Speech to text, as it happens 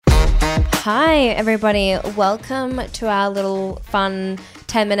Hi, everybody. Welcome to our little fun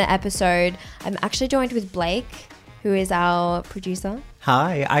 10-minute episode. I'm actually joined with Blake, who is our producer.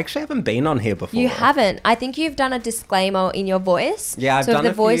 Hi. I actually haven't been on here before. You haven't? I think you've done a discllaimer in your voice. Yeah, I've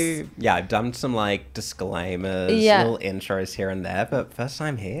done few. Yeah, I've done some like disclaimers, little intros here and there, but first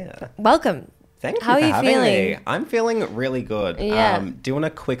time here. Welcome. Thank you for having me. I'm feeling really good. Yeah. Do you want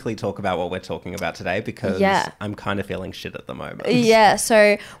to quickly talk about what we're talking about today? Because I'm kind of feeling shit at the moment. Yeah,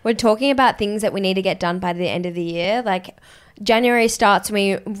 so we're talking about things that we need to get done by the end of the year. Like January starts and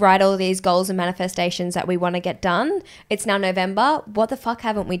we write all these goals and manifestations that we want to get done. It's now November. What the fuck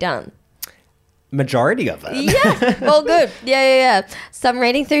haven't we done? Majority of it. Yeah. Well, good. Yeah. So I'm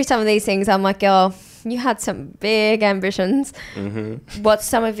reading through some of these things. I'm like, oh, you had some big ambitions. Mm-hmm. What's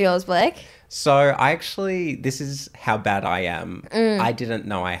some of yours, Blake? So this is how bad I am. I didn't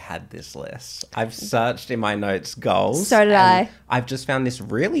know I had this list. I've searched in my notes goals. So did I. I've just found this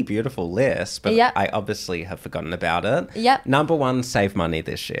really beautiful list, but I obviously have forgotten about it. Yep. Number 1, save money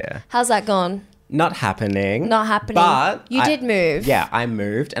this year. How's that gone? Not happening. But you did move. Yeah, I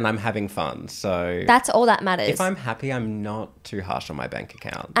moved and I'm having fun. So that's all that matters. If I'm happy, I'm not too harsh on my bank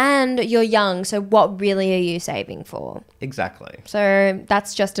account. And you're young, so what really are you saving for? Exactly. So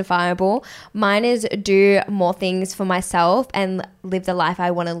that's justifiable. Mine is do more things for myself and live the life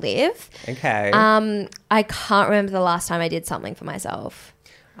I want to live. Okay. I can't remember the last time I did something for myself.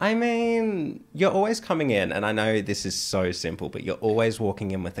 I mean, you're always coming in, and I know this is so simple, but you're always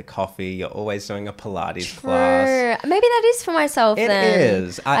walking in with a coffee. You're always doing a Pilates class. Maybe that is for myself then. It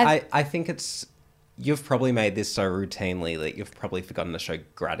is. I think it's... You've probably made this so routinely that you've probably forgotten to show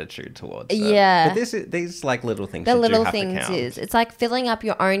gratitude towards it. Yeah. But these like little things the you little do have things to count. It's like filling up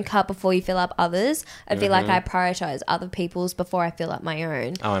your own cup before you fill up others. I feel like I prioritize other people's before I fill up my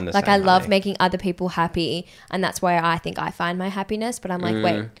own. Oh, I'm the like same I love way. making other people happy, and that's where I think I find my happiness. But I'm like,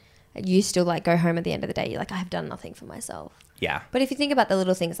 wait, you still like go home at the end of the day. You're like, I have done nothing for myself. Yeah. But if you think about the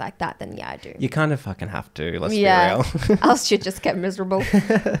little things like that, then yeah, I do. You kind of fucking have to. Let's be real. Else you just get miserable.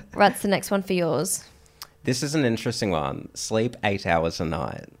 What's the next one for yours? This is an interesting one. Sleep 8 hours a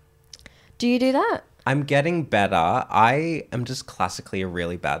night. Do you do that? I'm getting better. I am just classically a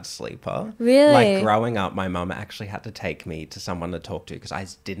really bad sleeper. Really? Like growing up, my mum actually had to take me to someone to talk to because I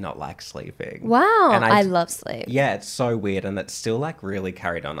did not like sleeping. Wow. And I love sleep. Yeah, it's so weird. And it's still like really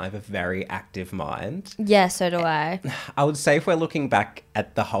carried on. I have a very active mind. Yeah, so do I. I would say if we're looking back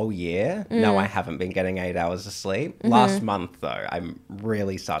at the whole year, no, I haven't been getting 8 hours of sleep. Last month, though, I'm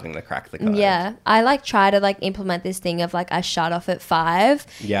really starting to crack the code. Yeah. I like try to like implement this thing of like I shut off at 5.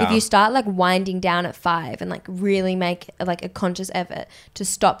 Yeah. If you start like winding down at 5 and like really make like a conscious effort to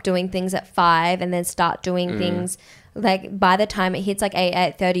stop doing things at 5 and then start doing things like by the time it hits like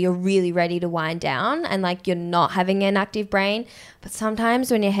 8:30 you're really ready to wind down and like you're not having an active brain. But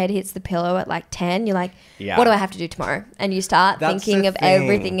sometimes when your head hits the pillow at like 10 you're like, what do I have to do tomorrow? And you start thinking of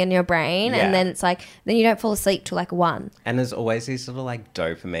everything in your brain and then it's like then you don't fall asleep till like 1. And there's always these sort of like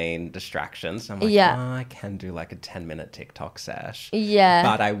dopamine distractions. I'm like, I can do like a 10-minute TikTok sesh. Yeah.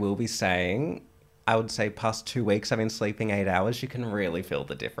 But I will be saying, I would say past 2 weeks I've been sleeping 8 hours. You can really feel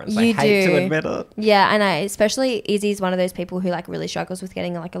the difference. I hate to admit it. Yeah, and especially Izzy's one of those people who like really struggles with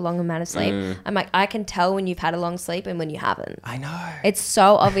getting like a long amount of sleep. I'm like, I can tell when you've had a long sleep and when you haven't. I know. It's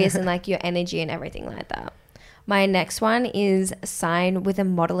so obvious in like your energy and everything like that. My next one is sign with a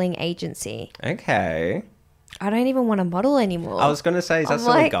modeling agency. Okay. I don't even want to model anymore. I was going to say, is that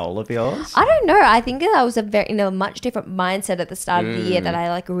still a goal of yours? I don't know. I think that I was in a much different mindset at the start of the year that I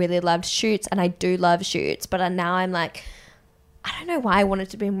like really loved shoots and I do love shoots. But now I'm like, I don't know why I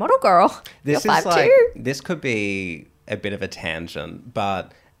wanted to be a model girl. This is like, this could be a bit of a tangent,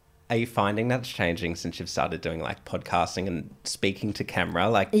 but are you finding that's changing since you've started doing like podcasting and speaking to camera?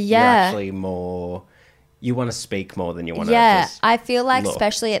 Like you're actually more, you want to speak more than you want to just I feel like look.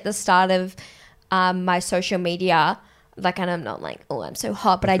 Especially at the start of my social media, like, and I'm not like, oh, I'm so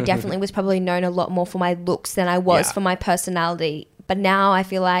hot, but I definitely was probably known a lot more for my looks than I was for my personality. But now I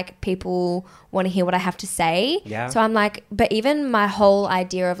feel like people want to hear what I have to say. Yeah. So I'm like, but even my whole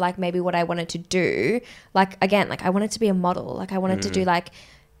idea of like maybe what I wanted to do, like, again, like I wanted to be a model. Like I wanted to do like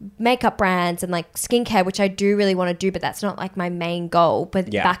makeup brands and like skincare, which I do really want to do, but that's not like my main goal.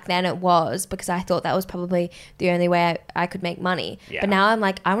 But back then it was because I thought that was probably the only way I could make money. But now I'm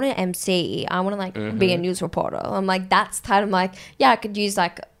like, I want to MC. I want to like be a news reporter. I'm like, that's kind of like, I could use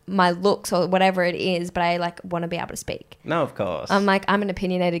like my looks or whatever it is, but I like want to be able to speak. No, of course. I'm like, I'm an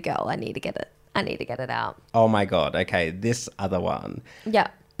opinionated girl. I need to get it out. Oh my God. Okay. This other one. Yeah.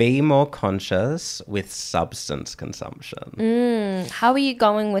 Be more conscious with substance consumption. How are you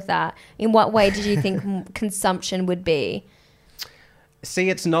going with that? In what way did you think consumption would be? See,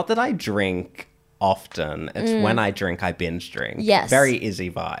 it's not that I drink often. It's when I drink, I binge drink. Yes. Very Izzy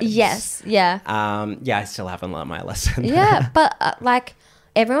vibes. Yes. Yeah. Yeah, I still haven't learned my lesson. Yeah, but like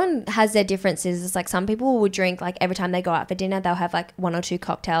everyone has their differences. It's like some people will drink like every time they go out for dinner, they'll have like 1 or 2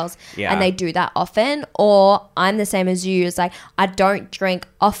 cocktails and they do that often. Or I'm the same as you. It's like I don't drink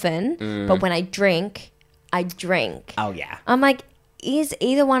often, but when I drink, I drink. Oh, yeah. I'm like, is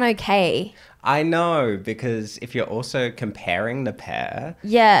either one okay? I know, because if you're also comparing the pair,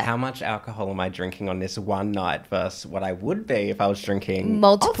 how much alcohol am I drinking on this one night versus what I would be if I was drinking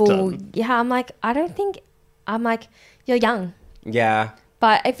multiple often? Yeah, I'm like, I don't think, I'm like, you're young. Yeah.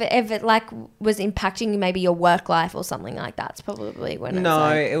 But if it like was impacting maybe your work life or something like that, it's probably when it's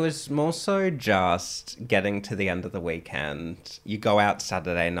like... it was more so just getting to the end of the weekend. You go out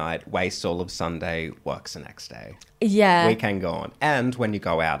Saturday night, waste all of Sunday, works the next day. Yeah. Weekend gone. And when you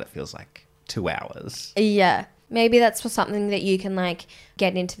go out, it feels like 2 hours. Yeah. Maybe that's for something that you can like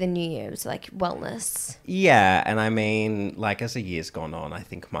get into the New Year's, like wellness. Yeah, and I mean, like as the year's gone on, I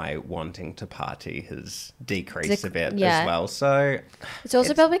think my wanting to party has decreased a bit as well. So it's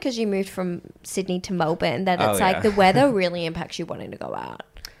also probably because you moved from Sydney to Melbourne that it's like the weather really impacts you wanting to go out.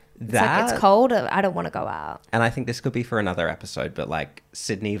 It's cold. I don't want to go out. And I think this could be for another episode, but like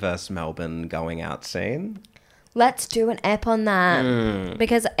Sydney versus Melbourne going out scene. Let's do an ep on that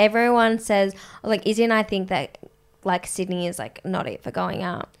because everyone says, like Izzy and I think that like Sydney is like not it for going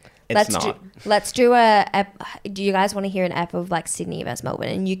out. Let's do a ep. Do you guys want to hear an ep of like Sydney versus Melbourne,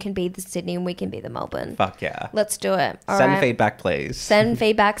 and you can be the Sydney and we can be the Melbourne? Fuck yeah. Let's do it. Send feedback, please. Send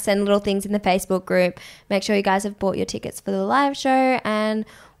feedback, send little things in the Facebook group. Make sure you guys have bought your tickets for the live show, and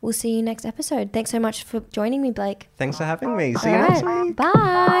we'll see you next episode. Thanks so much for joining me, Blake. Thanks for having me. See you next week.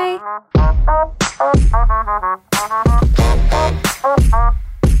 Bye.